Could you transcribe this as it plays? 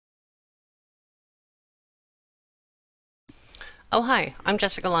Oh hi, I'm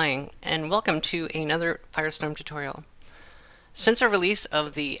Jessica Lying, and welcome to another Firestorm tutorial. Since our release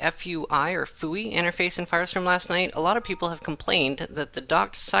of the FUI or FUI interface in Firestorm last night, a lot of people have complained that the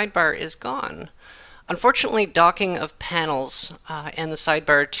docked sidebar is gone. Unfortunately, docking of panels and the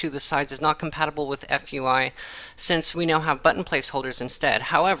sidebar to the sides is not compatible with FUI since we now have button placeholders instead.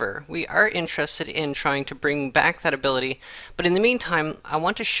 However, we are interested in trying to bring back that ability, but in the meantime, I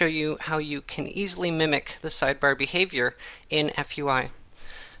want to show you how you can easily mimic the sidebar behavior in FUI.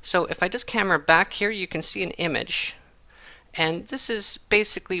 So if I just camera back here, you can see an image. And this is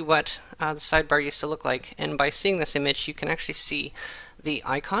basically what the sidebar used to look like. And by seeing this image, you can actually see the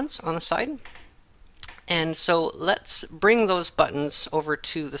icons on the side. And so let's bring those buttons over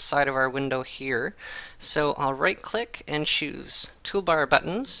to the side of our window here. So I'll right click and choose Toolbar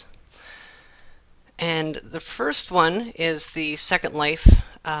Buttons. And the first one is the Second Life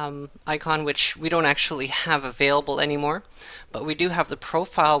icon, which we don't actually have available anymore, but we do have the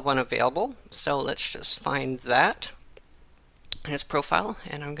Profile one available. So let's just find that. Here's Profile,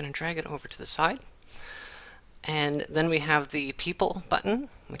 and I'm going to drag it over to the side. And then we have the People button,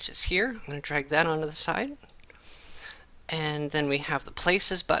 which is here. I'm going to drag that onto the side. And then we have the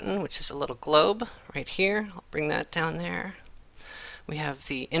Places button, which is a little globe right here. I'll bring that down there. We have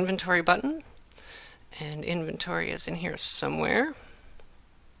the Inventory button, and Inventory is in here somewhere.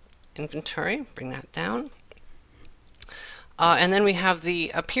 Inventory, bring that down. And then we have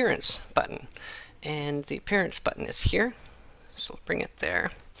the Appearance button, and the Appearance button is here. So we'll bring it there.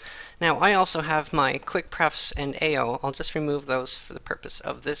 Now I also have my Quick Prefs and AO. I'll just remove those for the purpose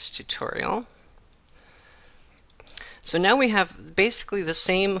of this tutorial. So now we have basically the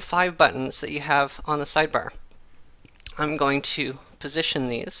same 5 buttons that you have on the sidebar. I'm going to position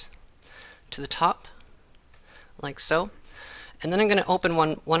these to the top, like so, and then I'm going to open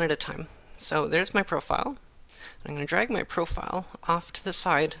one at a time. So there's my profile. I'm going to drag my profile off to the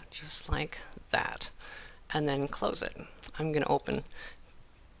side just like that, and then close it. I'm going to open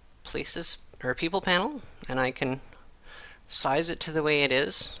Places or People panel, and I can size it to the way it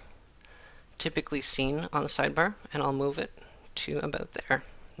is typically seen on the sidebar, and I'll move it to about there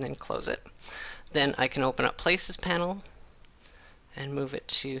and then close it. Then I can open up Places panel and move it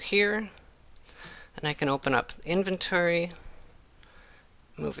to here, and I can open up Inventory,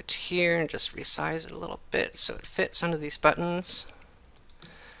 move it to here, and just resize it a little bit so it fits under these buttons.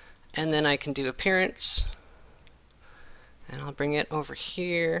 And then I can do Appearance, and I'll bring it over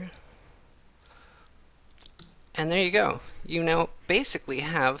here. And there you go. You now basically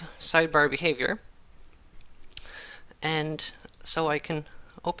have sidebar behavior. And so I can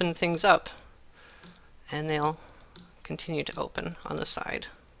open things up, and they'll continue to open on the side,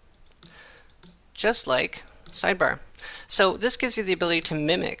 just like sidebar. So this gives you the ability to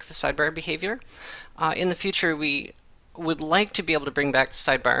mimic the sidebar behavior. In the future, we would like to be able to bring back the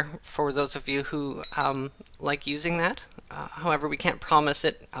sidebar for those of you who like using that. However, we can't promise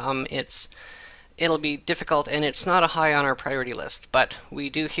it. It'll be difficult, and it's not a high on our priority list, but we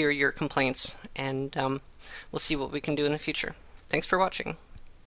do hear your complaints, and we'll see what we can do in the future. Thanks for watching.